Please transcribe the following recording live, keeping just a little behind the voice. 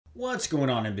What's going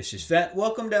on, Ambitious Vet?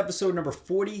 Welcome to episode number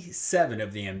 47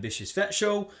 of the Ambitious Vet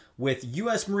Show with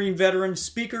U.S. Marine veteran,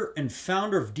 speaker, and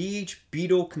founder of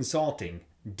Beadle Consulting,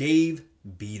 Dave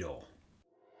Beadle.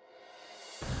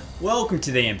 Welcome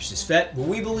to the Ambitious Vet, where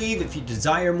we believe if you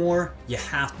desire more, you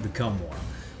have to become more.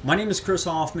 My name is Chris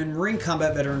Hoffman, Marine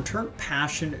combat veteran turned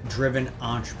passion-driven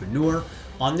entrepreneur.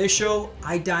 On this show,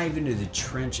 I dive into the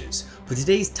trenches with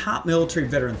today's top military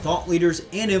veteran thought leaders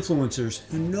and influencers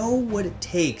who know what it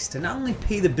takes to not only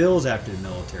pay the bills after the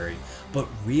military, but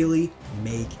really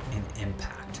make an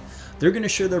impact. They're going to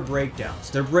share their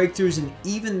breakdowns, their breakthroughs, and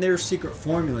even their secret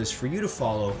formulas for you to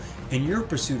follow in your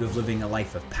pursuit of living a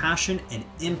life of passion and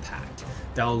impact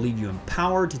that will leave you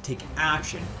empowered to take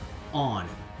action on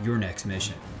your next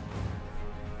mission.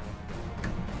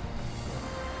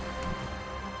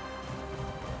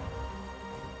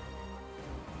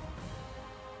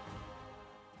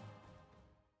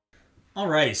 All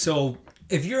right, so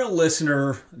if you're a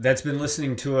listener that's been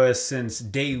listening to us since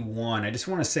day one, I just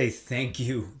want to say thank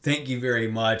you. Thank you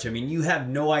very much. I mean, you have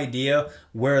no idea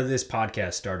where this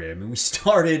podcast started. I mean, we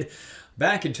started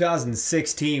back in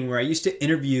 2016 where I used to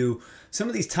interview some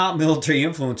of these top military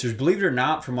influencers, believe it or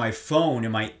not, from my phone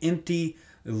in my empty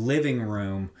living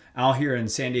room out here in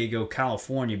San Diego,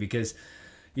 California, because,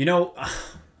 you know,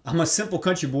 I'm a simple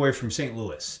country boy from St.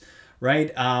 Louis.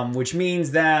 Right? Which means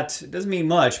that, it doesn't mean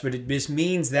much, but it just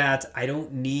means that I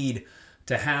don't need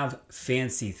to have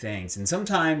fancy things. And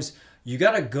sometimes you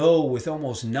got to go with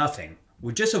almost nothing,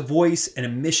 with just a voice and a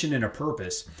mission and a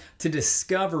purpose to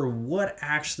discover what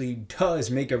actually does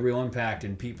make a real impact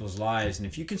in people's lives. And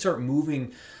if you can start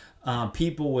moving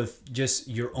people with just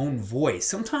your own voice,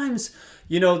 sometimes,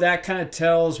 you know, that kind of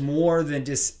tells more than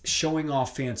just showing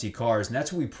off fancy cars. And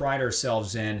that's what we pride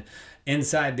ourselves in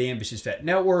inside the Ambitious Vet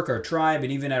Network, our tribe,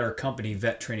 and even at our company,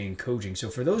 Vet Training and Coaching.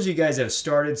 So for those of you guys that have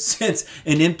started since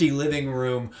an empty living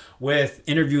room with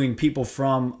interviewing people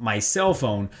from my cell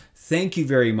phone, thank you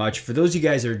very much. For those of you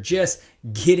guys that are just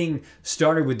getting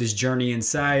started with this journey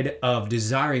inside of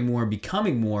desiring more,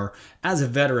 becoming more, as a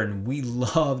veteran, we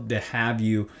love to have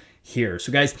you here.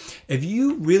 So guys, if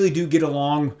you really do get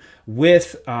along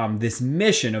with this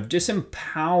mission of just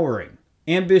empowering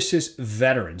ambitious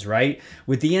veterans, right,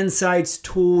 with the insights,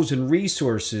 tools, and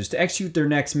resources to execute their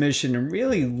next mission and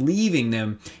really leaving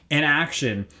them in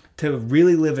action to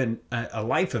really live a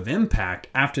life of impact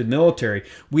after the military,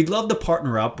 we'd love to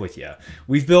partner up with you.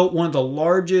 We've built one of the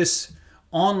largest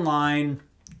online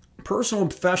personal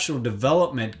and professional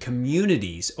development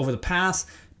communities over the past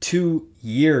 2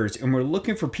 years, and we're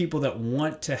looking for people that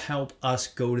want to help us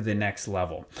go to the next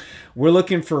level. We're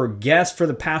looking for guests for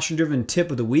the Passion Driven Tip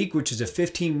of the Week, which is a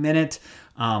 15-minute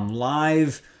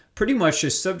live, pretty much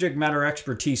just subject matter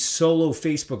expertise solo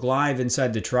Facebook Live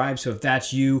inside the tribe. So if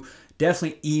that's you,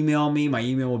 definitely email me. My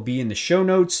email will be in the show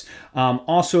notes.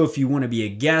 Also, if you want to be a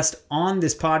guest on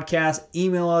this podcast,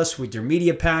 email us with your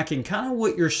media pack and kind of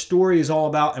what your story is all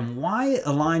about and why it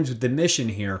aligns with the mission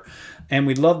here. And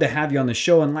we'd love to have you on the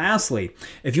show. And lastly,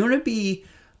 if you want to be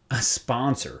a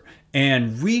sponsor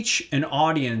and reach an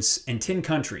audience in 10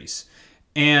 countries,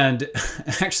 and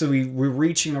actually we're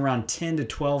reaching around 10 to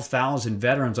 12,000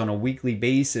 veterans on a weekly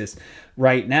basis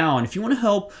right now. And if you want to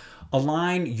help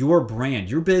align your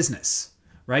brand, your business,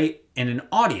 right, and an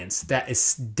audience that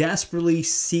is desperately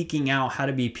seeking out how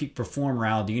to be a peak performer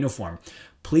out of the uniform,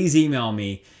 please email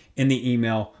me in the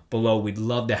email below. We'd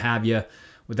love to have you.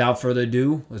 Without further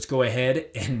ado, let's go ahead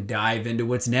and dive into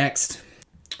what's next.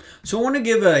 So I want to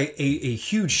give a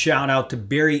huge shout out to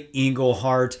Barry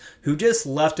Englehart, who just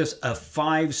left us a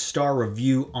 5-star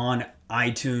review on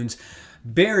iTunes.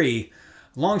 Barry,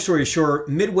 long story short,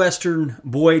 Midwestern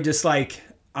boy, just like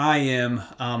I am,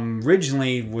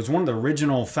 originally was one of the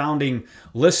original founding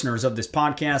listeners of this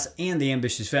podcast and the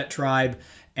Ambitious Vet Tribe.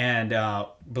 And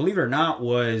believe it or not,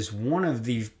 was one of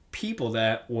the people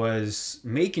that was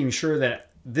making sure that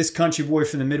this country boy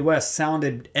from the Midwest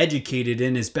sounded educated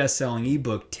in his best-selling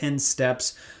ebook, 10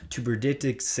 Steps to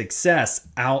Predicted Success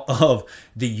Out of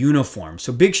the Uniform.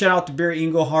 So big shout out to Barry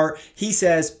Englehart. He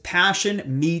says, passion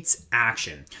meets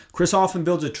action. Chris often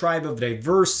builds a tribe of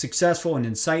diverse, successful, and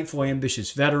insightful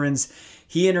ambitious veterans.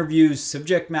 He interviews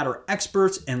subject matter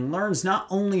experts and learns not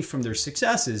only from their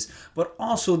successes, but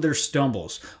also their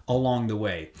stumbles along the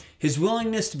way. His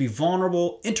willingness to be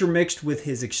vulnerable, intermixed with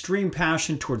his extreme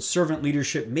passion towards servant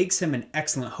leadership, makes him an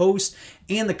excellent host,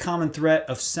 and the common thread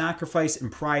of sacrifice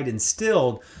and pride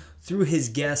instilled through his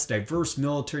guests' diverse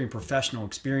military and professional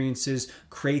experiences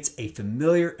creates a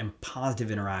familiar and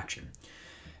positive interaction,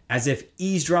 as if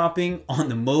eavesdropping on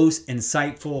the most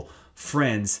insightful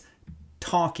friends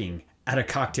talking at a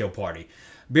cocktail party.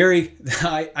 Barry,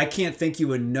 I can't thank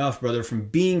you enough, brother, from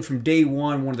day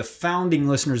one of the founding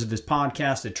listeners of this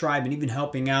podcast, the tribe, and even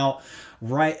helping out,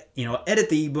 edit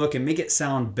the ebook and make it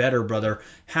sound better, brother.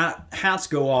 Hats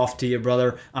go off to you,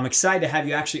 brother. I'm excited to have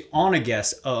you actually on a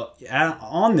guest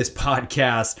on this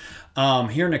podcast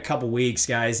here in a couple weeks,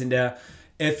 guys. And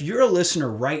if you're a listener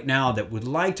right now that would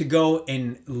like to go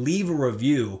and leave a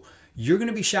review, you're going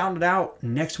to be shouted out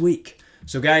next week.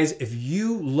 So guys, if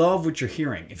you love what you're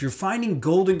hearing, if you're finding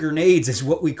golden grenades is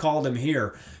what we call them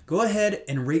here, go ahead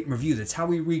and rate and review. That's how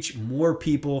we reach more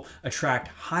people, attract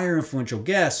higher influential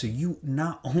guests, so you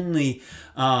not only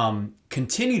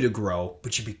continue to grow,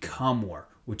 but you become more,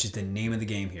 which is the name of the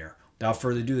game here. Without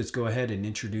further ado, let's go ahead and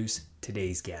introduce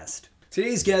today's guest.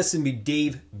 Today's guest is going to be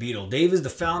Dave Beadle. Dave is the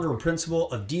founder and principal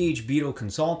of Beadle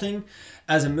Consulting.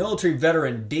 As a military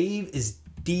veteran, Dave is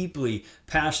deeply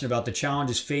passionate about the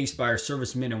challenges faced by our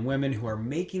servicemen and women who are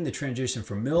making the transition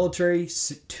from military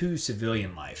to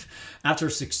civilian life. After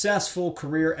a successful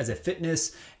career as a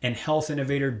fitness and health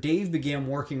innovator, Dave began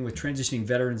working with transitioning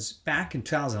veterans back in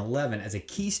 2011 as a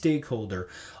key stakeholder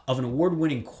of an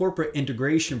award-winning corporate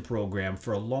integration program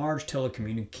for a large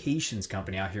telecommunications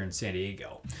company out here in San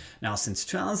Diego. Now, since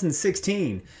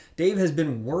 2016, Dave has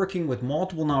been working with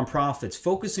multiple nonprofits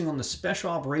focusing on the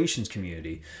special operations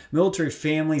community, military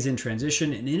families in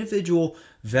transition, and individual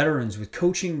veterans with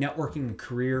coaching, networking, and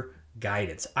career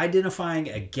guidance, identifying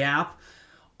a gap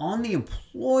on the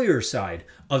employer side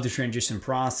of the transition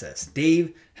process.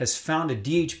 Dave has founded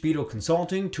Beadle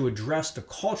Consulting to address the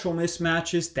cultural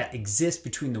mismatches that exist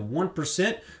between the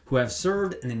 1% who have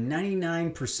served and the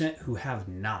 99% who have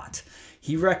not.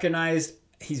 He's recognized,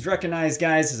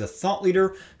 guys, as a thought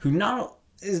leader who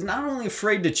is not only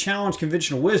afraid to challenge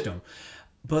conventional wisdom,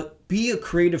 but be a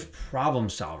creative problem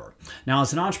solver. Now,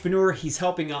 as an entrepreneur, he's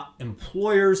helping out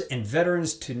employers and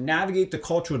veterans to navigate the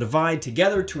cultural divide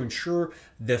together to ensure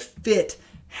the fit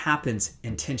happens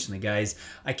intentionally, guys.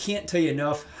 I can't tell you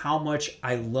enough how much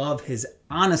I love his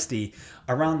honesty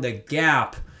around the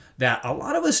gap that a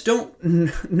lot of us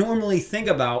don't normally think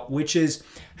about, which is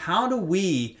how do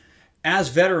we, as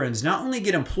veterans, not only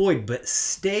get employed, but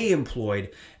stay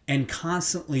employed and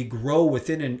constantly grow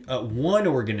within one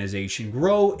organization,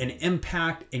 grow and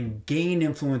impact and gain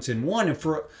influence in one. And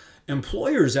for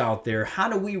employers out there, how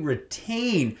do we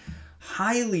retain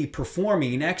highly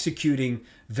performing and executing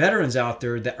veterans out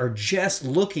there that are just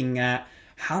looking at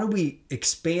how do we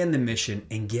expand the mission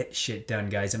and get shit done,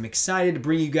 guys? I'm excited to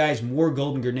bring you guys more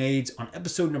golden grenades on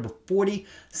episode number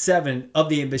 47 of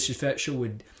the Ambitious Vet Show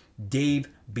with Dave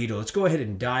Beadle. Let's go ahead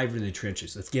and dive into the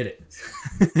trenches. Let's get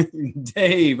it.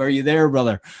 Dave, are you there,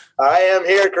 brother? I am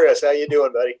here, Chris. How you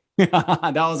doing, buddy?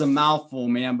 That was a mouthful,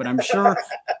 man, but I'm sure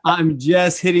I'm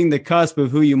just hitting the cusp of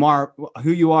who you are,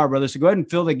 brother. So go ahead and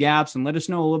fill the gaps and let us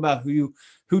know a little about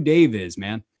who Dave is,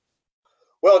 man.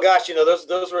 Well, gosh,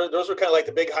 those were kind of like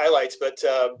the big highlights, but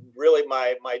really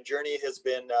my journey has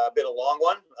been a long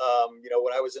one.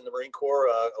 When I was in the Marine Corps,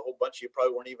 a whole bunch of you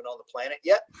probably weren't even on the planet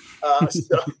yet.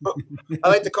 So I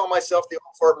like to call myself the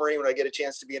old Fort Marine when I get a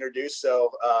chance to be introduced. So,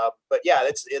 but yeah,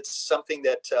 it's something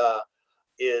that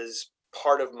is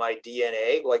part of my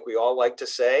DNA, like we all like to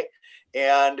say,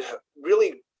 and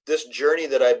really, this journey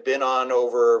that I've been on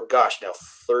over, now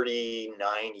 39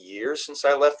 years since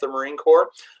I left the Marine Corps,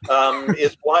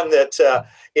 is one that,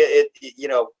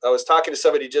 I was talking to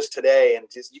somebody just today, and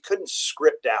you couldn't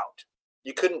script out.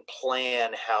 You couldn't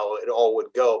plan how it all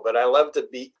would go, but I love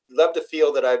to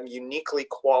feel that I'm uniquely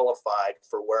qualified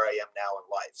for where I am now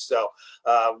in life. So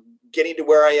getting to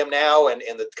where I am now and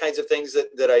the kinds of things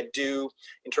that I do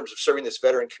in terms of serving this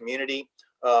veteran community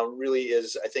really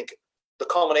is, I think, the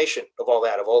culmination of all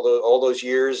that, of all those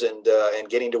years and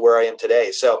getting to where I am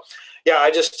today. So, yeah,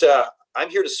 I'm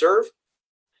here to serve,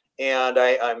 and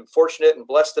I'm fortunate and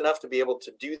blessed enough to be able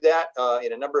to do that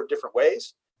in a number of different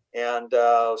ways. And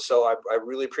so I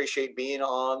really appreciate being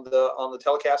on the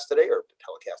telecast today, or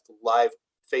telecast live,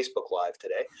 Facebook Live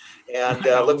today, and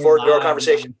look forward to our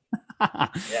conversation.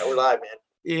 Yeah, we're live, man.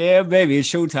 Yeah, baby, it's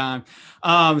showtime.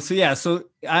 So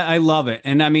I love it.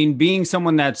 And I mean, being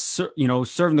someone that's, served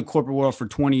in the corporate world for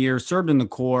 20 years, served in the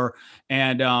Corps,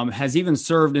 and has even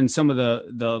served in some of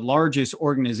the largest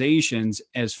organizations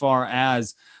as far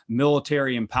as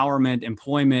military empowerment,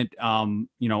 employment,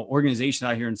 organizations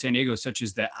out here in San Diego, such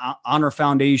as the Honor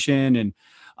Foundation and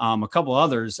a couple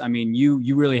others, I mean,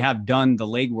 you really have done the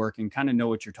legwork and kind of know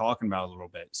what you're talking about a little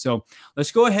bit. So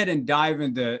let's go ahead and dive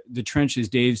into the trenches,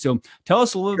 Dave. So tell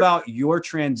us a little about your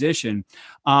transition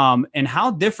and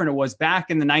how different it was back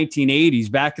in the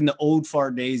 1980s, back in the old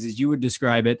fart days, as you would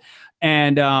describe it,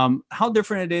 and how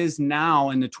different it is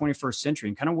now in the 21st century,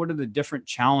 and kind of what are the different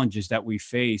challenges that we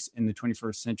face in the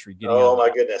 21st century. Oh my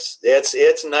goodness,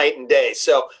 it's night and day.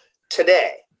 So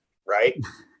today, right?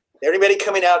 Everybody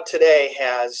coming out today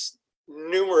has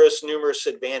numerous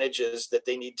advantages that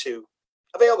they need to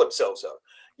avail themselves of.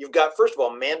 You've got, first of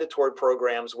all, mandatory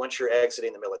programs once you're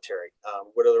exiting the military,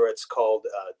 whether it's called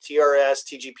TRS,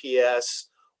 TGPS,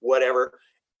 whatever.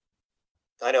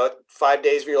 I know 5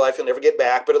 days of your life you'll never get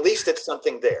back, but at least it's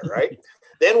something there, right?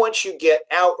 Then once you get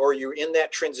out or you're in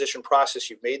that transition process,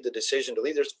 you've made the decision to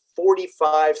leave, there's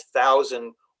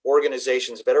 45,000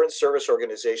 organizations, veteran service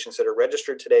organizations that are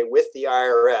registered today with the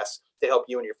IRS to help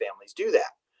you and your families do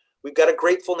that. We've got a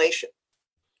grateful nation.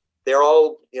 They're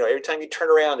all, every time you turn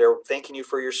around, they're thanking you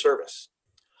for your service.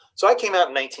 So I came out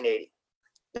in 1980.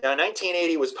 Now,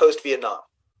 1980 was post-Vietnam.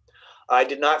 I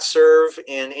did not serve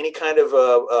in any kind of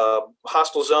a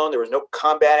hostile zone. There was no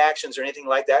combat actions or anything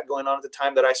like that going on at the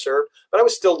time that I served, but I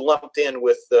was still lumped in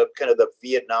with the kind of the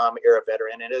Vietnam era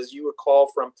veteran. And as you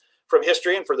recall from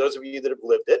history, and for those of you that have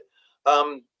lived it,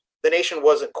 the nation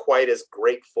wasn't quite as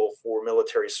grateful for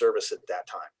military service at that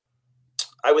time.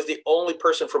 I was the only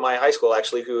person from my high school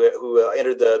actually who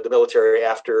entered the military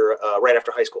right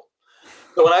after high school.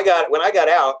 So when I got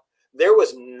out, there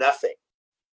was nothing.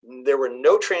 There were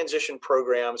no transition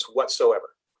programs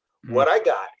whatsoever. Mm-hmm. What I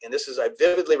got, and I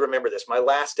vividly remember this, my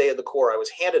last day of the Corps, I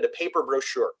was handed a paper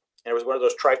brochure, and it was one of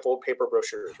those trifold paper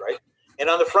brochures, right?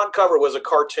 And on the front cover was a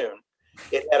cartoon.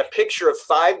 It had a picture of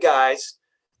 5 guys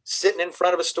sitting in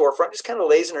front of a storefront, just kind of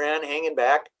lazing around, hanging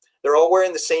back. They're all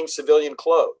wearing the same civilian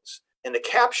clothes. And the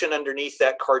caption underneath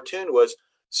that cartoon was,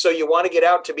 "So you want to get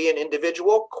out to be an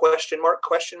individual? Question mark,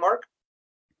 question mark."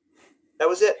 That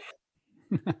was it.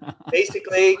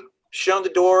 Basically, shown the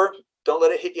door. Don't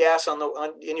let it hit your ass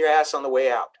in your ass on the way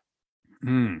out.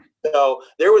 Mm. So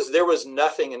there was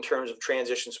nothing in terms of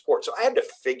transition support. So I had to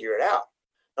figure it out.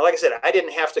 Now, like I said, I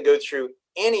didn't have to go through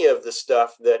any of the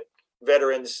stuff that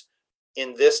veterans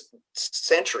in this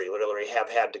century literally have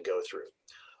had to go through.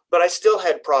 But I still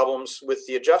had problems with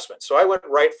the adjustment. So I went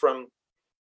right from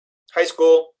high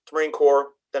school to Marine Corps,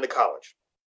 then to college.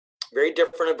 Very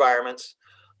different environments.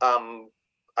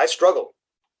 I struggled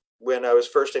when I was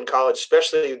first in college,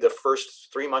 especially the first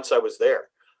 3 months I was there.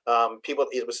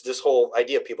 It was this whole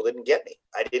idea, people didn't get me.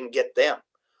 I didn't get them.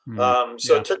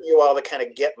 So it took me a while to kind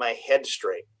of get my head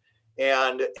straight.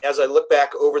 And as I look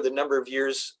back over the number of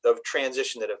years of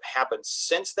transition that have happened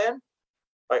since then,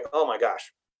 like, oh my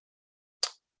gosh.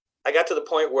 I got to the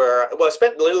point where, I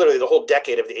spent literally the whole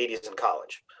decade of the 80s in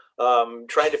college,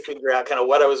 trying to figure out kind of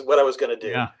what I was going to do.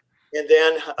 Yeah. And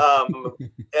then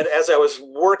and as I was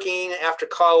working after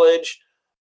college,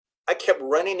 I kept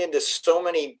running into so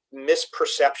many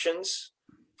misperceptions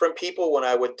from people when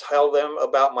I would tell them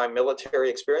about my military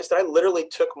experience that I literally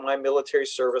took my military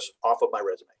service off of my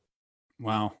resume.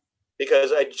 Wow.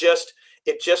 Because it just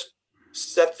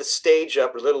set the stage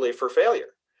up literally for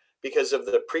failure because of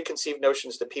the preconceived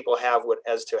notions that people have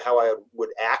as to how I would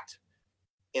act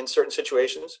in certain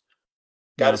situations.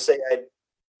 Got to say, I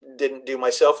didn't do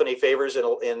myself any favors in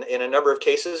a number of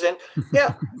cases. And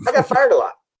yeah, I got fired a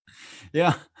lot.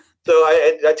 Yeah. So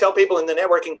I tell people in the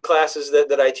networking classes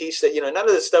that I teach that, none of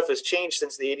this stuff has changed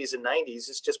since the 80s and 90s.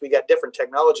 It's just we got different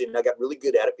technology, and I got really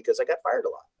good at it because I got fired a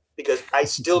lot because I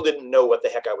still didn't know what the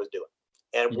heck I was doing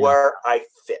and where I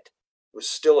fit. It was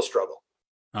still a struggle.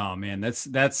 Oh man, that's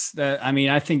that. I mean,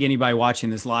 I think anybody watching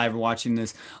this live or watching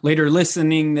this later,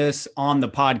 listening this on the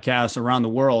podcast around the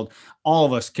world, all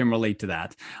of us can relate to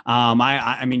that.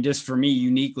 I mean, just for me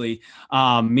uniquely,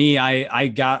 I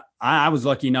was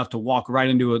lucky enough to walk right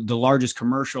into the largest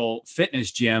commercial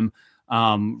fitness gym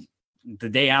the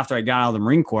day after I got out of the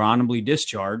Marine Corps, honorably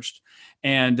discharged,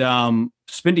 and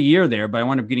spent a year there. But I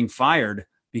wound up getting fired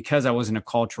because I wasn't a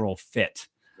cultural fit.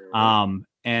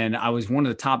 And I was one of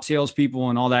the top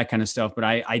salespeople and all that kind of stuff, but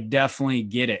I definitely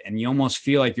get it. And you almost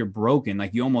feel like you're broken.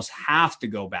 Like you almost have to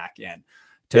go back in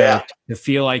to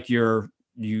feel like you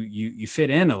fit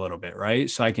in a little bit. Right.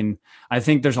 So I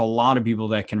think there's a lot of people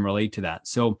that can relate to that.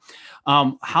 So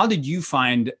how did you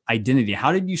find identity?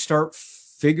 How did you start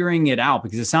figuring it out?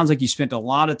 Because it sounds like you spent a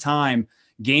lot of time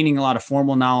gaining a lot of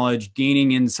formal knowledge,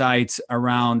 gaining insights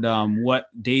around what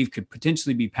Dave could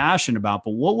potentially be passionate about.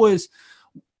 But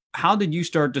how did you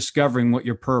start discovering what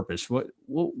your purpose,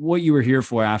 what you were here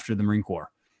for after the Marine Corps?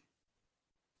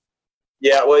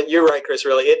 Yeah, well, you're right, Chris.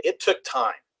 Really, it took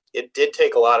time. It did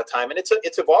take a lot of time, and it's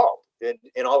evolved.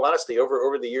 In all honesty,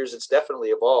 over the years, it's definitely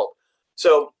evolved.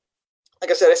 So,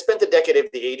 like I said, I spent a decade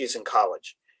of the '80s in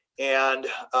college, and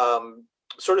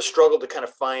sort of struggled to kind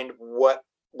of find what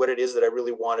it is that I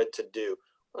really wanted to do.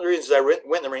 One of the reasons I went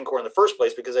in the Marine Corps in the first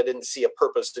place because I didn't see a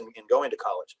purpose in going to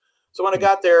college. So when I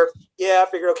got there, I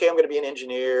figured, okay, I'm going to be an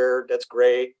engineer. That's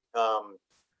great.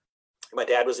 My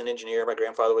dad was an engineer. My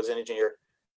grandfather was an engineer.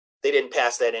 They didn't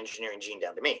pass that engineering gene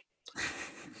down to me.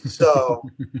 So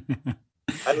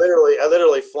I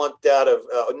literally flunked out of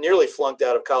nearly flunked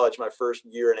out of college my first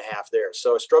year and a half there.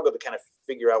 So I struggled to kind of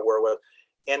figure out where I was,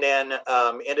 and then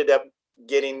ended up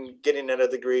getting another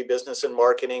degree, business and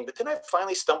marketing. But then I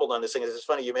finally stumbled on this thing. It's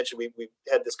funny you mentioned we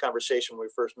had this conversation when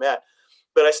we first met,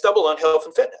 but I stumbled on health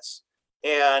and fitness,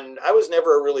 and I was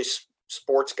never a really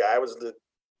sports guy. I was the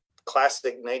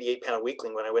classic 98-pound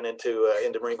weakling when I went into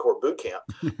Marine Corps boot camp.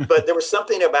 But there was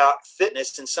something about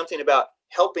fitness and something about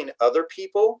helping other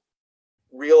people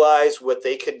realize what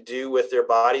they could do with their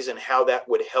bodies and how that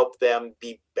would help them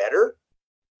be better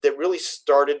that really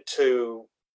started to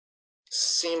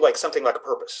seem like something like a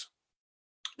purpose.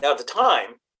 Now, at the time,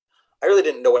 I really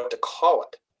didn't know what to call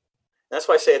it. And that's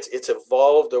why I say it's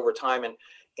evolved over time.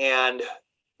 And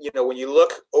when you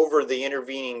look over the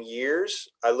intervening years,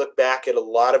 I look back at a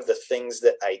lot of the things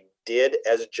that I did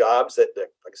as jobs that,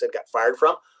 like I said, got fired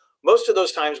from. Most of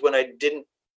those times when I didn't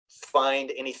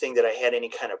find anything that I had any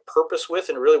kind of purpose with,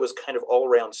 and it really was kind of all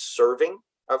around serving,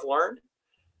 I've learned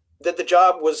that the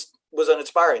job was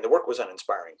uninspiring. The work was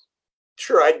uninspiring.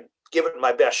 Sure, I'd give it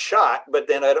my best shot, but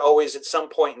then I'd always at some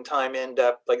point in time end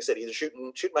up, like I said, either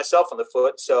shooting myself in the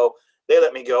foot. So they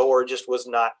let me go, or just was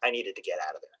not, I needed to get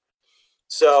out of there.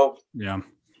 So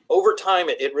over time,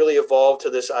 it really evolved to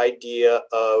this idea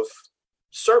of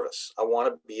service. I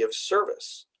want to be of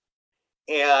service.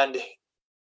 And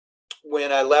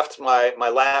when I left my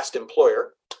last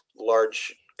employer,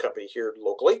 large company here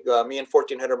locally, me and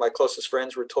 1,400 of my closest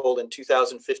friends were told in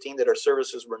 2015 that our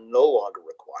services were no longer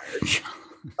required.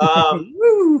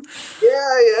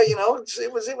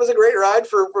 It was a great ride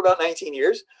for about 19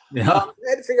 years. I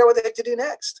had to figure out what the heck to do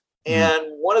next. And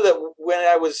when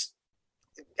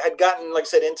I'd gotten, like I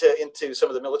said, into some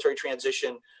of the military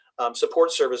transition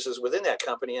support services within that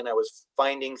company, and I was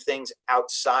finding things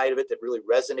outside of it that really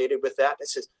resonated with that. I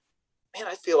said, man,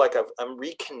 I feel like I'm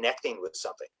reconnecting with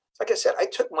something. Like I said, I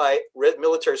took my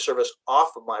military service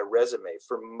off of my resume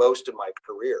for most of my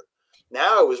career.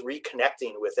 Now I was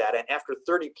reconnecting with that. And after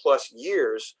 30 plus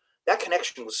years, that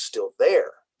connection was still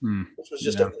there, which was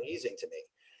just amazing to me.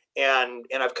 And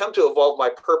I've come to evolve my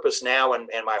purpose now and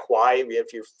my why.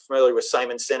 If you're familiar with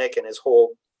Simon Sinek and his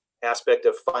whole aspect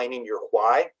of finding your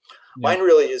why, mine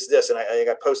really is this, and I think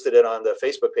I posted it on the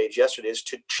Facebook page yesterday, is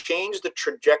to change the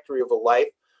trajectory of a life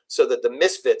so that the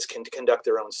misfits can conduct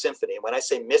their own symphony. And when I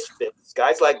say misfits,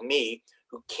 guys like me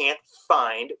who can't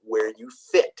find where you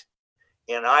fit.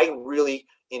 And I really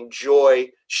enjoy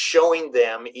showing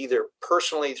them, either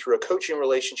personally through a coaching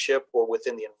relationship or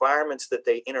within the environments that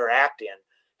they interact in,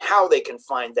 how they can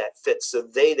find that fit so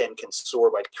they then can soar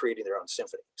by creating their own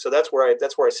symphony. So that's where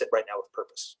I sit right now with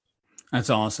purpose. That's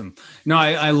awesome. No,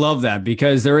 I love that,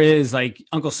 because there is, like,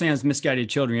 Uncle Sam's Misguided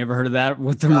Children. You ever heard of that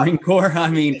with the Marine Corps? I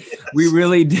mean, yes. we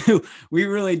really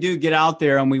do get out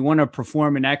there and we want to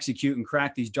perform and execute and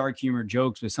crack these dark humor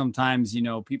jokes, but sometimes,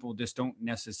 people just don't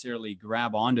necessarily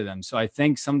grab onto them. So I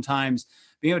think sometimes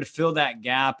being able to fill that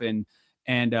gap and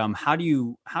how do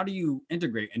you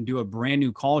integrate and do a brand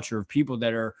new culture of people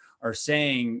that are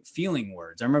saying feeling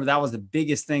words? I remember that was the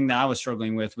biggest thing that I was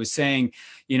struggling with, was saying,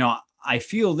 I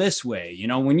feel this way.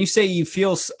 When you say you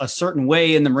feel a certain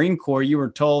way in the Marine Corps, you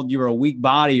were told you were a weak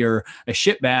body or a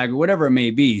shitbag or whatever it may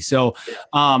be. So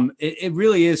it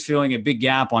really is filling a big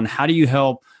gap on how do you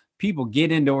help people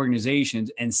get into organizations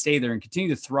and stay there and continue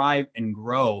to thrive and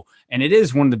grow. And it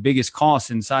is one of the biggest costs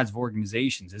inside of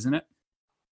organizations, isn't it?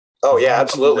 Oh yeah,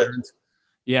 absolutely.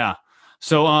 Yeah.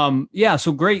 So,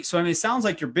 so great. So, I mean, it sounds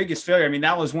like your biggest failure, I mean,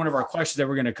 that was one of our questions that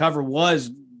we're going to cover, was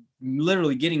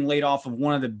literally getting laid off of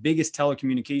one of the biggest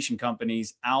telecommunication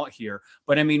companies out here.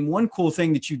 But I mean, one cool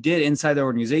thing that you did inside the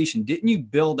organization, didn't you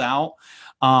build out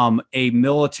a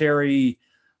military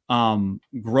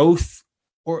growth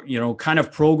or, kind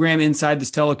of program inside this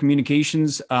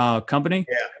telecommunications company?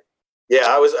 Yeah.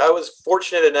 I was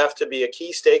fortunate enough to be a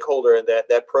key stakeholder in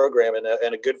that program, and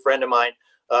a good friend of mine,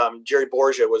 Jerry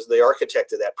Borgia, was the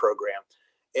architect of that program.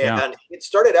 And it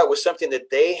started out with something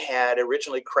that they had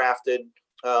originally crafted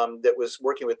that was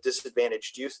working with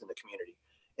disadvantaged youth in the community.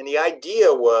 And the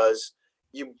idea was,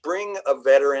 you bring a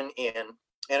veteran in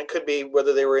and it could be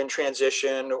whether they were in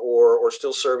transition or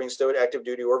still serving, still active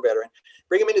duty or veteran,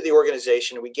 bring them into the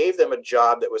organization. And we gave them a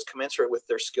job that was commensurate with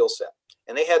their skill set.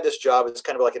 And they had this job as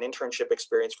kind of like an internship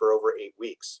experience for over 8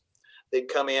 weeks. They'd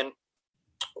come in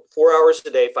 4 hours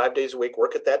a day, 5 days a week,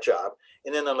 work at that job.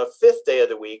 And then on the 5th day of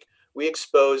the week, we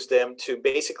exposed them to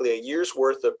basically a year's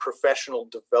worth of professional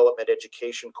development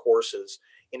education courses,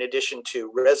 in addition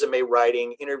to resume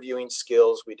writing, interviewing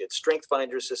skills. We did strength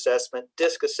finders assessment,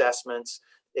 DISC assessments.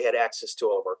 They had access to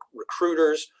all of our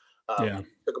recruiters.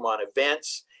 Took them on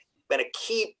events. And a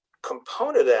key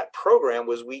component of that program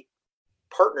was we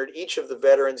partnered each of the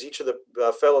veterans, each of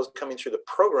the fellows coming through the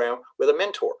program with a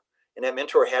mentor. And that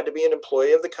mentor had to be an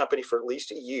employee of the company for at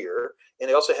least a year. And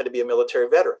they also had to be a military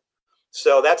veteran.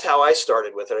 So that's how I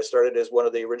started with it. I started as one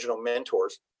of the original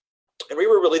mentors. And we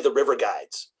were really the river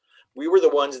guides. We were the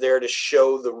ones there to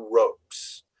show the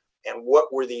ropes and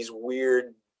what were these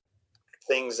weird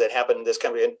things that happened in this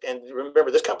company. And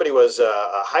remember, this company was a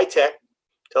high-tech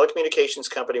telecommunications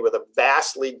company with a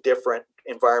vastly different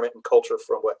environment and culture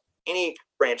from what any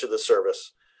branch of the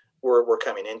service we're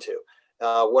coming into.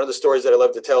 One of the stories that I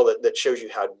love to tell that shows you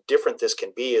how different this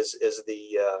can be is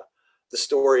the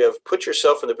story of put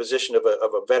yourself in the position of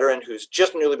a veteran who's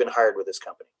just newly been hired with this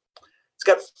company. It's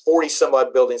got 40 some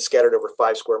odd buildings scattered over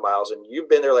 5 square miles, and you've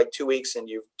been there like 2 weeks, and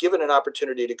you've given an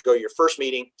opportunity to go to your first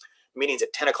meeting. Meeting's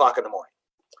at 10 o'clock in the morning.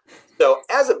 So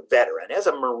as a veteran, as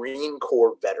a Marine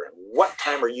Corps veteran, what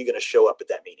time are you going to show up at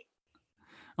that meeting?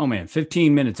 Oh man,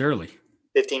 15 minutes early.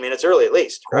 15 minutes early at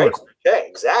least, right? Okay,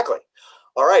 exactly.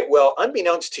 All right. Well,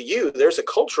 unbeknownst to you, there's a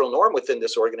cultural norm within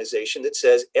this organization that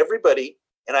says everybody,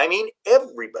 and I mean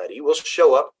everybody, will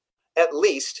show up at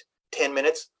least 10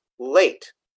 minutes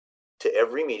late to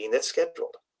every meeting that's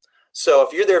scheduled. So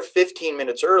if you're there 15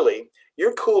 minutes early,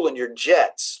 you're cooling your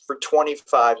jets for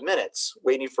 25 minutes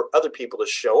waiting for other people to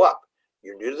show up.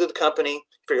 You're new to the company. You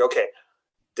figure, okay,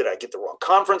 did I get the wrong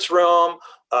conference room?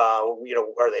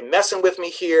 Are they messing with me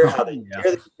here? How they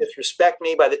dare they disrespect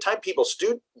me? By the time people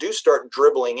do start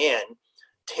dribbling in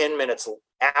 10 minutes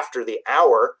after the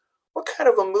hour, what kind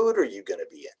of a mood are you going to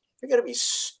be in? You're going to be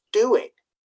stewing.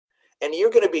 And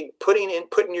you're going to be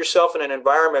putting yourself in an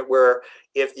environment where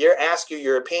if they're asking you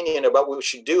your opinion about what we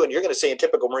should do, and you're going to say in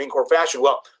typical Marine Corps fashion,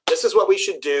 well, this is what we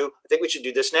should do. I think we should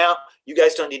do this now. You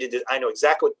guys don't need to do. I know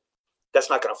exactly what. That's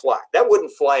not going to fly. That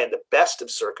wouldn't fly in the best of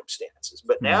circumstances.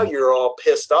 But now you're all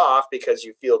pissed off because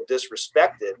you feel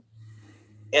disrespected.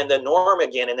 And the norm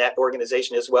again in that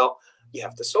organization is, well, you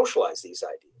have to socialize these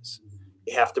ideas.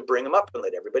 You have to bring them up and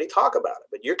let everybody talk about it.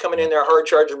 But you're coming in there hard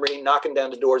charging, knocking down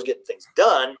the doors, getting things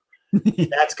done.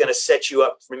 That's going to set you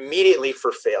up immediately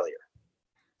for failure.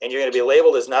 And you're going to be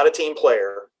labeled as not a team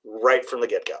player right from the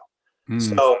get-go.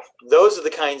 So those are the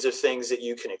kinds of things that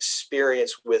you can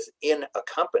experience within a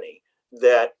company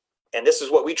and this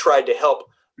is what we tried to help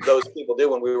those people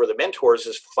do when we were the mentors,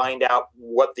 is find out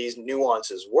what these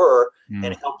nuances were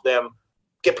and help them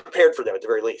get prepared for them at the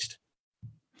very least.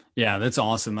 Yeah, that's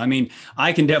awesome. I mean,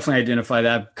 I can definitely identify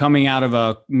that coming out of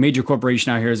a major corporation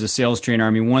out here as a sales trainer. I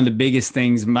mean, one of the biggest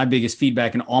things, my biggest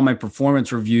feedback in all my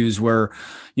performance reviews were,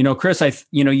 Chris,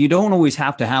 you don't always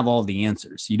have to have all the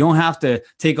answers. You don't have to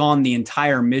take on the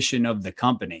entire mission of the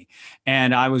company.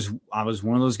 And I was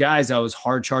one of those guys. I was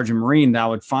hard charging Marine that I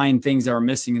would find things that were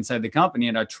missing inside the company,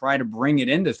 and I try to bring it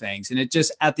into things. And it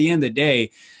just, at the end of the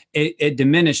day, it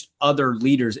diminished other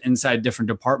leaders inside different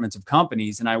departments of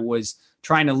companies. And I was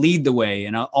trying to lead the way.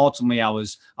 And ultimately I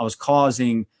was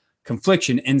causing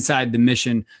confliction inside the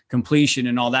mission completion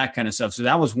and all that kind of stuff. So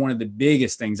that was one of the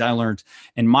biggest things I learned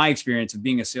in my experience of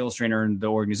being a sales trainer in the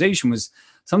organization was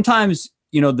sometimes,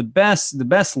 the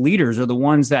best leaders are the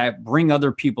ones that bring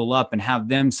other people up and have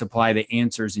them supply the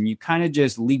answers. And you kind of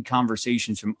just lead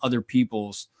conversations from other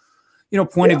people's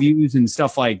point of views and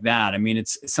stuff like that. I mean,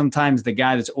 it's sometimes the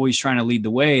guy that's always trying to lead the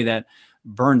way that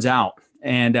burns out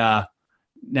and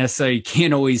necessarily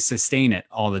can't always sustain it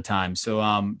all the time. So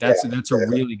that's a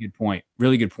really good point.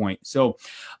 Really good point. So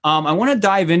I want to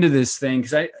dive into this thing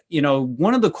because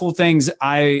one of the cool things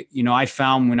I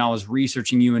found when I was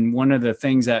researching you, and one of the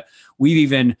things that we've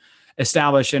even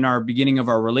established in our beginning of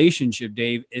our relationship,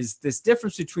 Dave, is this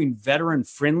difference between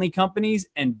veteran-friendly companies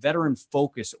and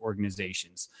veteran-focused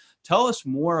organizations. Tell us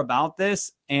more about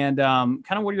this and kind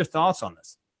of what are your thoughts on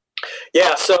this?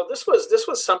 Yeah, so this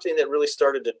was something that really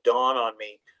started to dawn on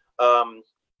me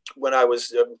when I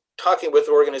was talking with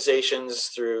organizations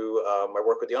through my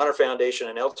work with the Honor Foundation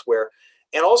and elsewhere,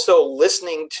 and also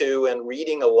listening to and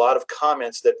reading a lot of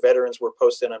comments that veterans were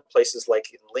posting on places like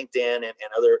LinkedIn and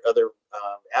other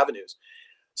avenues.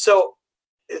 So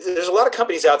there's a lot of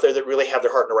companies out there that really have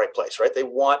their heart in the right place, right? They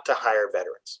want to hire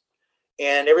veterans.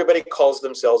 and everybody calls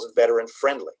themselves veteran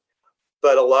friendly.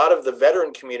 But a lot of the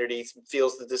veteran community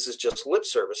feels that this is just lip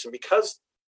service. And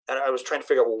I was trying to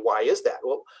figure out, well, why is that?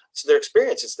 Well, it's their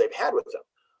experiences they've had with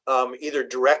them, either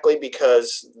directly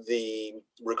because the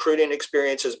recruiting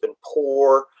experience has been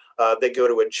poor. They go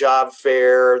to a job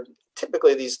fair.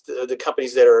 Typically, the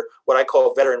companies that are what I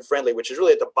call veteran friendly, which is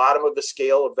really at the bottom of the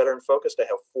scale of veteran focused. I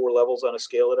have 4 levels on a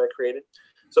scale that I created.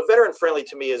 So veteran friendly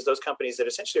to me is those companies that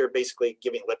essentially are basically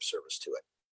giving lip service to it.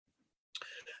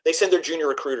 They send their junior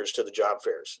recruiters to the job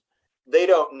fairs. They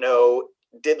don't know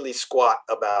diddly squat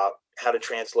about how to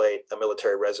translate a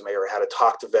military resume or how to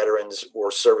talk to veterans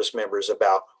or service members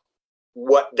about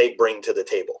what they bring to the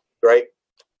table, right?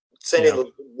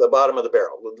 Sending the bottom of the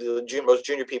barrel, the most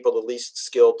junior people, the least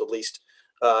skilled, the least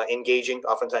engaging.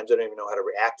 Oftentimes they don't even know how to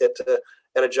react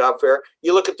at a job fair.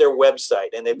 You look at their website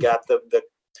and they've got the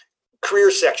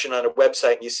career section on a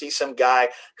website, and you see some guy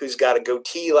who's got a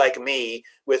goatee like me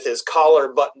with his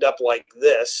collar buttoned up like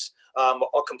this,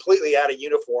 all completely out of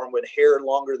uniform with hair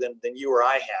longer than you or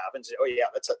I have, and say, oh yeah,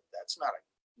 that's not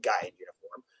a guy in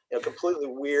uniform. Completely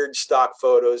weird stock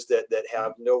photos that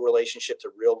have no relationship to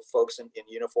real folks in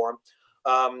uniform.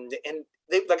 And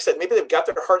they, like I said, maybe they've got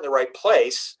their heart in the right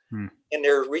place, and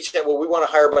they're reaching out, well, we want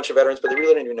to hire a bunch of veterans, but they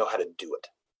really don't even know how to do it.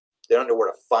 They don't know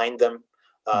where to find them.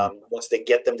 Once they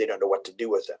get them, they don't know what to do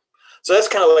with them. So that's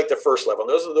kind of like the first level.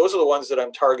 Those are the ones that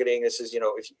I'm targeting. This is,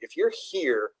 if you're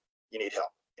here, you need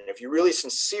help. And if you're really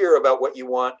sincere about what you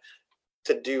want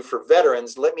to do for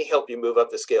veterans, let me help you move up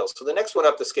the scale. So the next one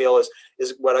up the scale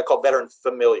is what I call veteran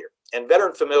familiar. And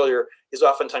veteran familiar is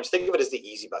oftentimes, think of it as the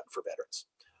easy button for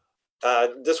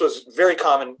veterans. This was very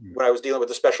common when I was dealing with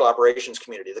the special operations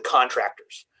community, the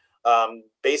contractors.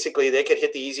 Basically, they could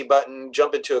hit the easy button,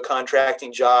 jump into a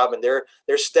contracting job, and they're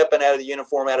stepping out of the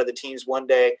uniform, out of the teams one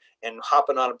day, and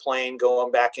hopping on a plane,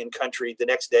 going back in country the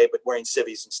next day, but wearing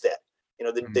civvies instead.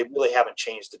 They really haven't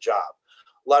changed the job.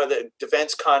 A lot of the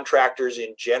defense contractors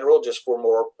in general, just for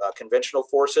more conventional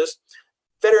forces,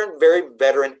 very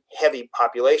veteran heavy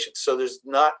populations. So there's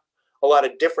not a lot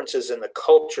of differences in the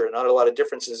culture, not a lot of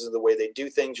differences in the way they do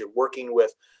things. You're working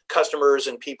with customers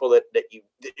and people that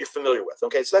you're familiar with.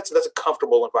 Okay, so that's a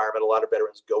comfortable environment a lot of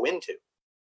veterans go into.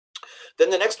 Then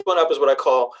the next one up is what I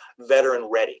call veteran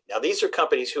ready. Now, these are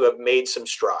companies who have made some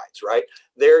strides, right?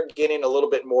 They're getting a little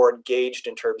bit more engaged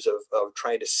in terms of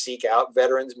trying to seek out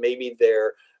veterans. Maybe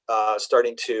they're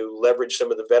starting to leverage some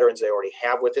of the veterans they already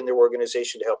have within their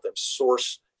organization to help them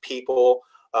source people.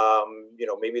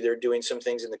 Maybe they're doing some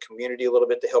things in the community a little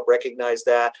bit to help recognize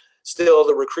that. Still,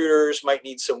 the recruiters might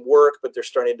need some work, but they're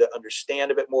starting to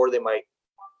understand a bit more. They might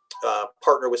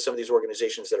partner with some of these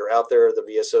organizations that are out there, the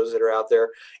VSOs that are out there.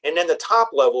 And then the top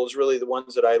level is really the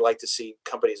ones that I like to see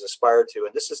companies aspire to.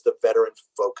 And this is the veteran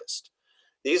focused.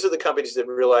 These are the companies that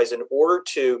realize in order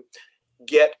to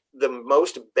get the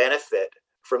most benefit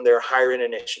from their hiring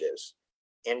initiatives.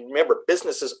 And remember,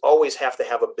 businesses always have to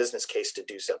have a business case to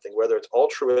do something, whether it's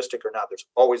altruistic or not. There's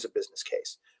always a business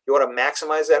case. If you want to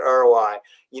maximize that ROI,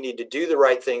 you need to do the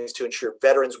right things to ensure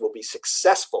veterans will be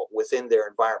successful within their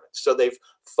environment. So they've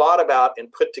thought about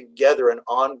and put together an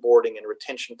onboarding and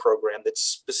retention program that's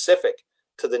specific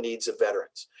to the needs of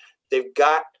veterans. They've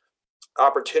got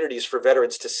opportunities for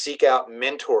veterans to seek out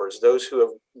mentors, those who have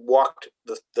walked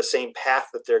the same path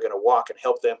that they're going to walk, and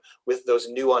help them with those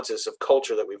nuances of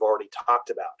culture that we've already talked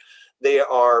about. They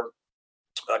are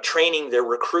training their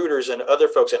recruiters and other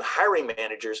folks and hiring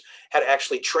managers how to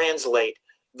actually translate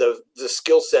the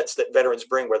skill sets that veterans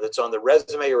bring, whether it's on the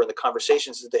resume or in the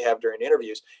conversations that they have during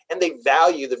interviews. And they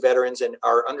value the veterans and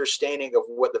our understanding of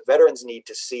what the veterans need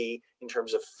to see in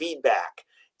terms of feedback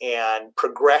and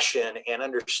progression and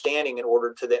understanding in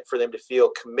order for them to feel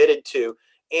committed to,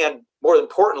 and more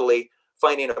importantly,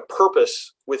 finding a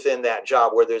purpose within that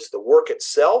job, whether it's the work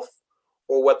itself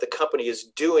or what the company is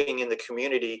doing in the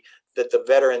community that the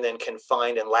veteran then can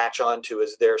find and latch onto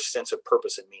as their sense of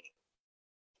purpose and meaning.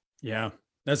 Yeah,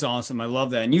 that's awesome. I love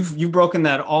that. And you've broken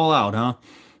that all out, huh?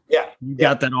 Yeah. You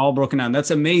got that all broken down. That's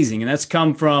amazing. And that's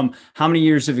come from how many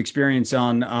years of experience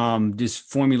on just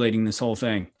formulating this whole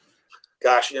thing?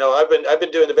 Gosh, I've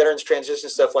been doing the veterans transition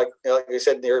stuff like I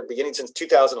said in the beginning since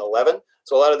 2011.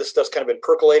 So a lot of this stuff's kind of been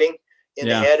percolating in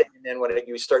the head, and then when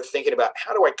you start thinking about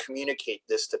how do I communicate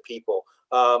this to people,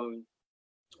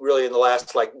 really in the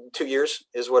last 2 years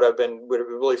is what I've been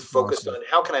really focused on.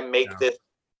 How can I make this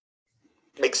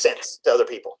make sense to other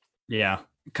people? Yeah.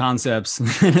 Concepts.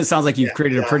 It sounds like you've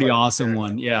created a pretty awesome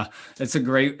one. Yeah. That's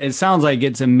it sounds like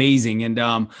it's amazing. And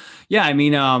how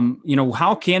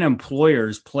can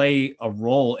employers play a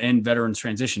role in veterans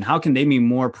transition? How can they be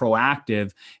more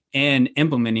proactive and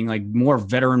implementing like more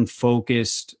veteran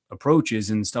focused approaches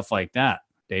and stuff like that.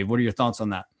 Dave, what are your thoughts on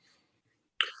that?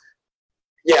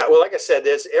 Yeah, well, like I said,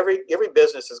 there's every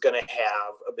business is going to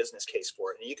have a business case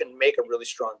for it, and you can make a really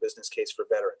strong business case for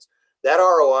veterans. That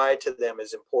ROI to them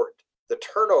is important. The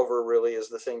turnover really is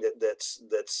the thing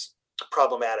that's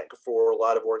problematic for a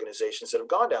lot of organizations that have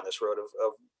gone down this road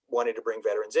of wanting to bring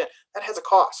veterans in. That has a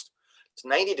cost. It's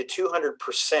 90 to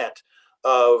 200%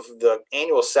 of the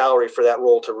annual salary for that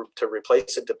role to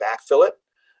replace it, to backfill it.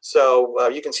 So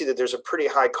you can see that there's a pretty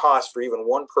high cost for even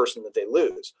one person that they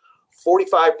lose.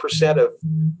 45% of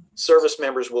service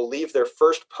members will leave their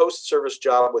first post-service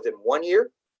job within 1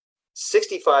 year.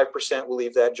 65% will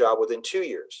leave that job within 2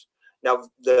 years. Now,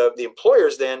 the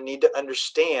employers then need to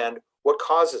understand what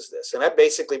causes this. And I've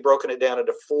basically broken it down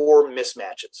into 4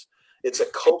 mismatches. It's a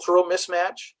cultural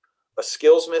mismatch, a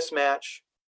skills mismatch,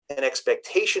 an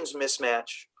expectations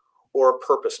mismatch, or a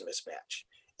purpose mismatch.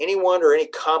 Any one or any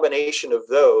combination of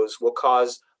those will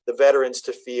cause the veterans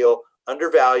to feel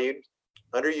undervalued,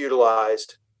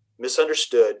 underutilized,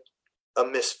 misunderstood, a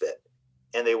misfit,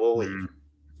 and they will leave.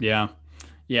 Yeah.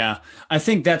 Yeah. I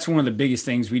think that's one of the biggest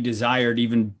things we desired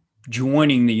even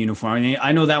joining the uniform. I mean,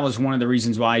 I know that was one of the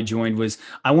reasons why I joined, was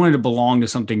I wanted to belong to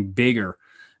something bigger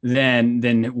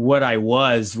than what I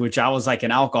was, which I was like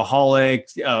an alcoholic,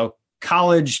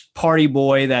 college party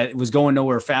boy that was going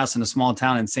nowhere fast in a small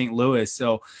town in St. Louis.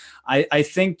 So I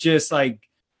think just like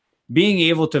being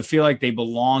able to feel like they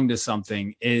belong to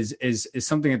something is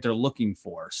something that they're looking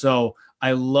for. So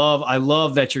I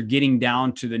love that you're getting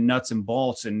down to the nuts and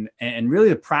bolts and really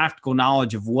the practical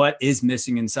knowledge of what is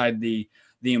missing inside the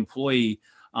employee's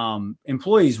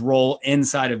role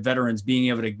inside of veterans being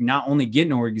able to not only get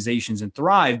in organizations and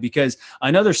thrive. Because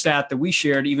another stat that we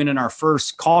shared even in our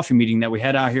first coffee meeting that we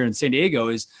had out here in San Diego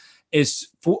is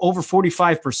over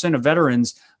 45% of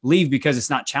veterans leave because it's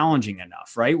not challenging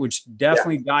enough, right? Which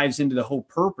definitely dives into the whole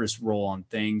purpose role on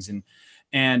things and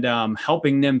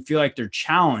helping them feel like they're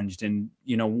challenged. And,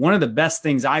 you know, one of the best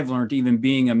things I've learned, even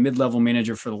being a mid-level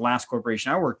manager for the last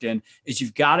corporation I worked in, is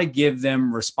you've got to give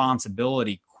them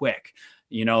responsibility quick.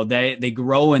 You know, they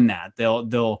grow in that.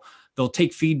 They'll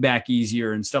take feedback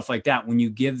easier and stuff like that when you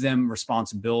give them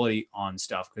responsibility on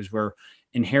stuff, because we're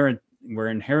inherently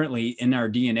in our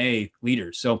DNA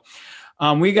leaders. So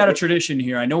we got a tradition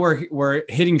here. I know we're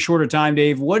hitting short of time,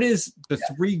 Dave. What is the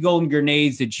 3 golden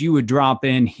grenades that you would drop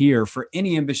in here for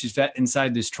any ambitious vet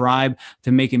inside this tribe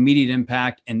to make immediate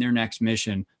impact in their next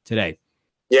mission today?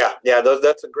 Yeah,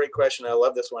 that's a great question. I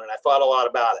love this one, and I thought a lot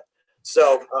about it.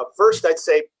 So first, I'd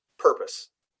say purpose.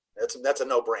 That's a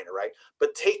no-brainer, right?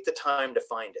 But take the time to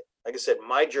find it. Like I said,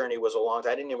 my journey was a long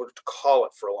time. I didn't even call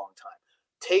it for a long time.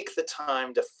 Take the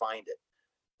time to find it.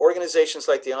 Organizations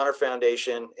like the Honor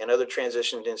Foundation and other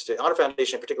transition institutes, Honor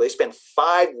Foundation in particular, they spend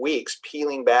 5 weeks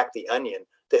peeling back the onion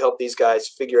to help these guys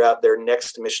figure out their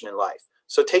next mission in life.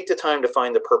 So take the time to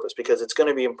find the purpose, because it's going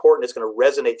to be important. It's going to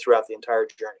resonate throughout the entire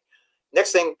journey.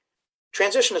 Next thing,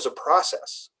 transition is a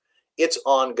process. It's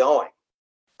ongoing.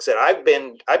 Like I said,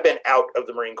 I've been out of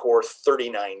the Marine Corps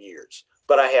 39 years,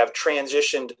 but I have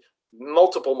transitioned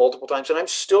multiple times, and I'm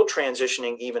still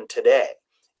transitioning even today.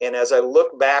 And as I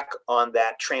look back on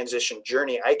that transition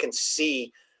journey, I can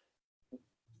see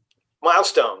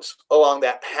milestones along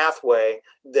that pathway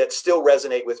that still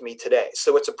resonate with me today.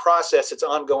 So it's a process. It's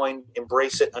ongoing.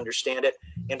 Embrace it, understand it.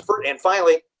 And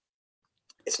finally,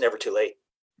 it's never too late.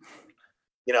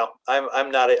 You know,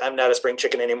 I'm not a spring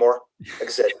chicken anymore. Like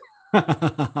I said,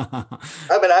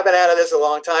 I've been out of this a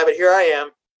long time, but here I am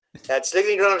at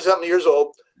 60-something years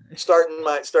old, starting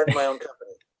my own company.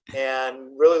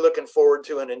 And really looking forward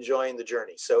to and enjoying the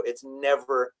journey. So it's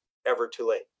never, ever too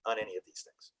late on any of these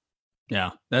things.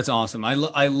 Yeah, that's awesome. I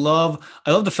love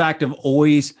the fact of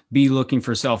always be looking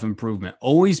for self-improvement,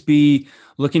 always be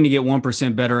looking to get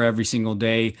 1% better every single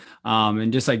day.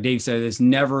 And just like Dave said, it's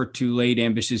never too late,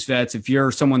 ambitious vets. If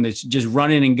you're someone that's just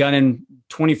running and gunning,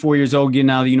 24 years old, getting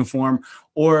out of the uniform,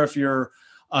 or if you're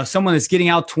someone that's getting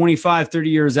out 25, 30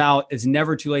 years out, it's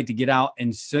never too late to get out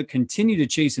and continue to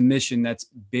chase a mission that's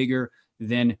bigger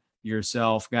than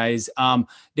yourself, guys.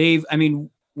 Dave, I mean,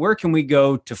 where can we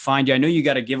go to find you? I know you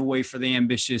got a giveaway for the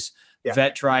ambitious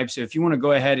vet tribe. So if you want to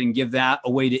go ahead and give that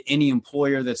away to any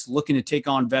employer that's looking to take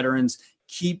on veterans,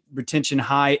 keep retention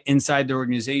high inside their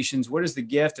organizations, what is the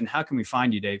gift and how can we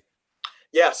find you, Dave?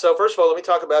 Yeah. So first of all, let me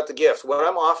talk about the gift. What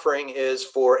I'm offering is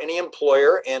for any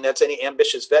employer, and that's any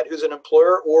ambitious vet who's an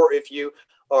employer, or if you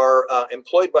are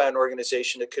employed by an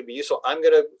organization that could be useful. I'm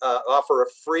going to offer a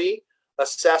free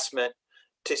assessment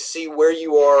to see where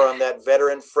you are on that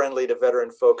veteran-friendly to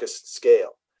veteran-focused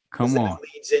scale. Come on. That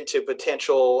leads into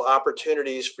potential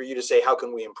opportunities for you to say, how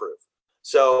can we improve?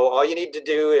 So all you need to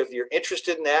do, if you're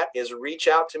interested in that, is reach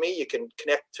out to me. You can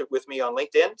connect with me on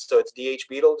LinkedIn. So it's DH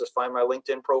Beadle. Just find my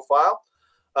LinkedIn profile.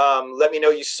 Let me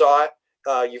know you saw it.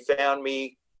 You found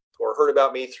me or heard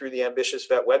about me through the Ambitious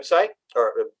Vet website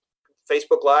or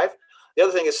Facebook Live. The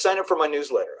other thing is sign up for my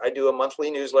newsletter. I do a monthly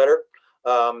newsletter.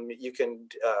 You can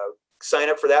sign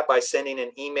up for that by sending an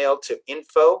email to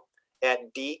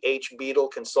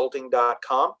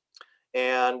info@dhbeadleconsulting.com.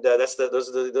 And those are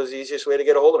the easiest way to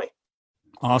get a hold of me.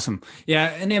 Awesome.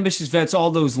 Yeah. And Ambitious Vets,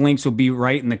 all those links will be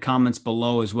right in the comments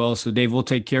below as well. So Dave, we'll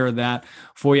take care of that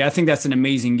for you. I think that's an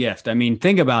amazing gift. I mean,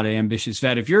 think about it, Ambitious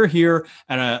Vet. If you're here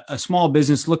at a small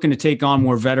business looking to take on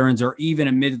more veterans or even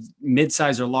a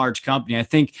mid-size or large company, I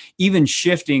think even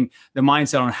shifting the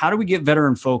mindset on how do we get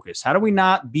veteran focused? How do we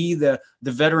not be the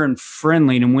veteran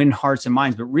friendly and win hearts and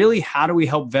minds, but really how do we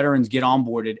help veterans get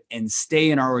onboarded and stay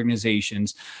in our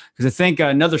organizations? Because I think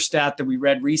another stat that we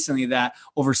read recently that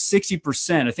over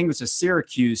 60%, I think it was a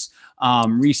Syracuse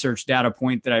research data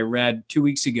point that I read 2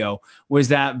 weeks ago, was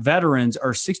that veterans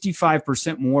are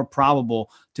 65% more probable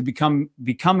to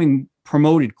becoming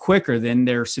promoted quicker than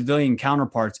their civilian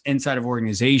counterparts inside of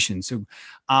organizations. So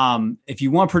if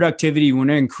you want productivity, you want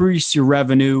to increase your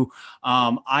revenue,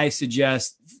 I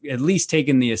suggest at least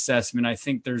taking the assessment. I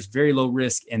think there's very low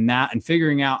risk in that and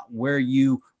figuring out where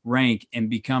you rank and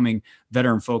becoming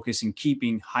veteran focused and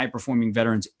keeping high performing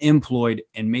veterans employed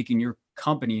and making your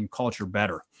company and culture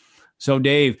better. So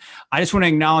Dave, I just want to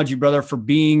acknowledge you, brother, for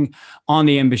being on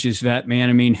the Ambitious Vet, man.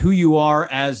 I mean, who you are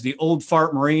as the old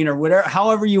fart Marine or whatever,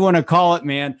 however you want to call it,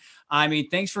 man. I mean,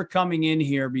 thanks for coming in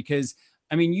here because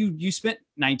I mean, you spent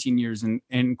 19 years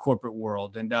in corporate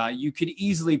world and you could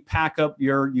easily pack up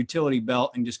your utility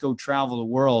belt and just go travel the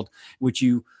world, which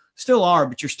you still are,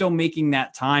 but you're still making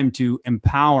that time to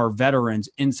empower veterans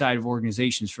inside of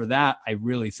organizations. For that, I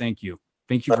really thank you.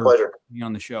 Thank you for being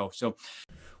on the show. So,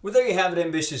 well, there you have it,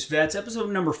 Ambitious Vets, episode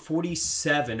number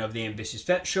 47 of the Ambitious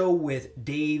Vet Show with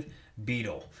Dave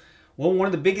Beadle. Well, one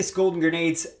of the biggest golden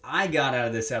grenades I got out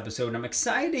of this episode, and I'm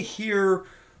excited to hear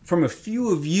from a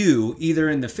few of you, either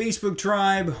in the Facebook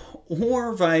tribe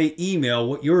or via email,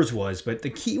 what yours was. But the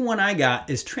key one I got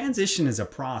is transition is a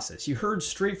process. You heard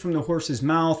straight from the horse's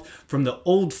mouth, from the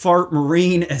old fart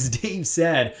Marine, as Dave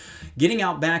said, getting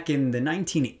out back in the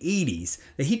 1980s,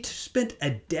 that he spent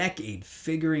a decade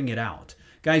figuring it out.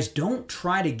 Guys, don't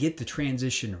try to get the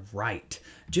transition right.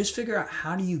 Just figure out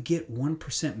how do you get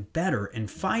 1% better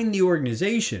and find the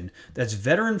organization that's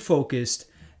veteran focused,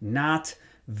 not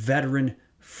veteran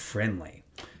friendly.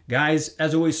 Guys,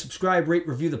 as always, subscribe, rate,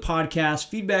 review the podcast.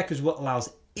 Feedback is what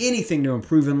allows anything to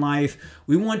improve in life.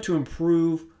 We want to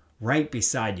improve right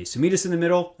beside you. So meet us in the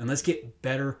middle and let's get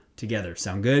better together.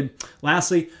 Sound good?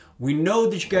 Lastly, we know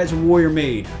that you guys are warrior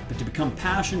made, but to become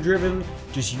passion driven,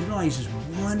 just utilize this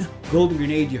one golden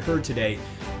grenade you heard today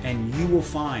and you will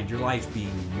find your life being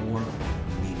more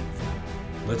meaningful.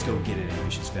 Let's go get it,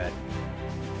 Ambitious Vet.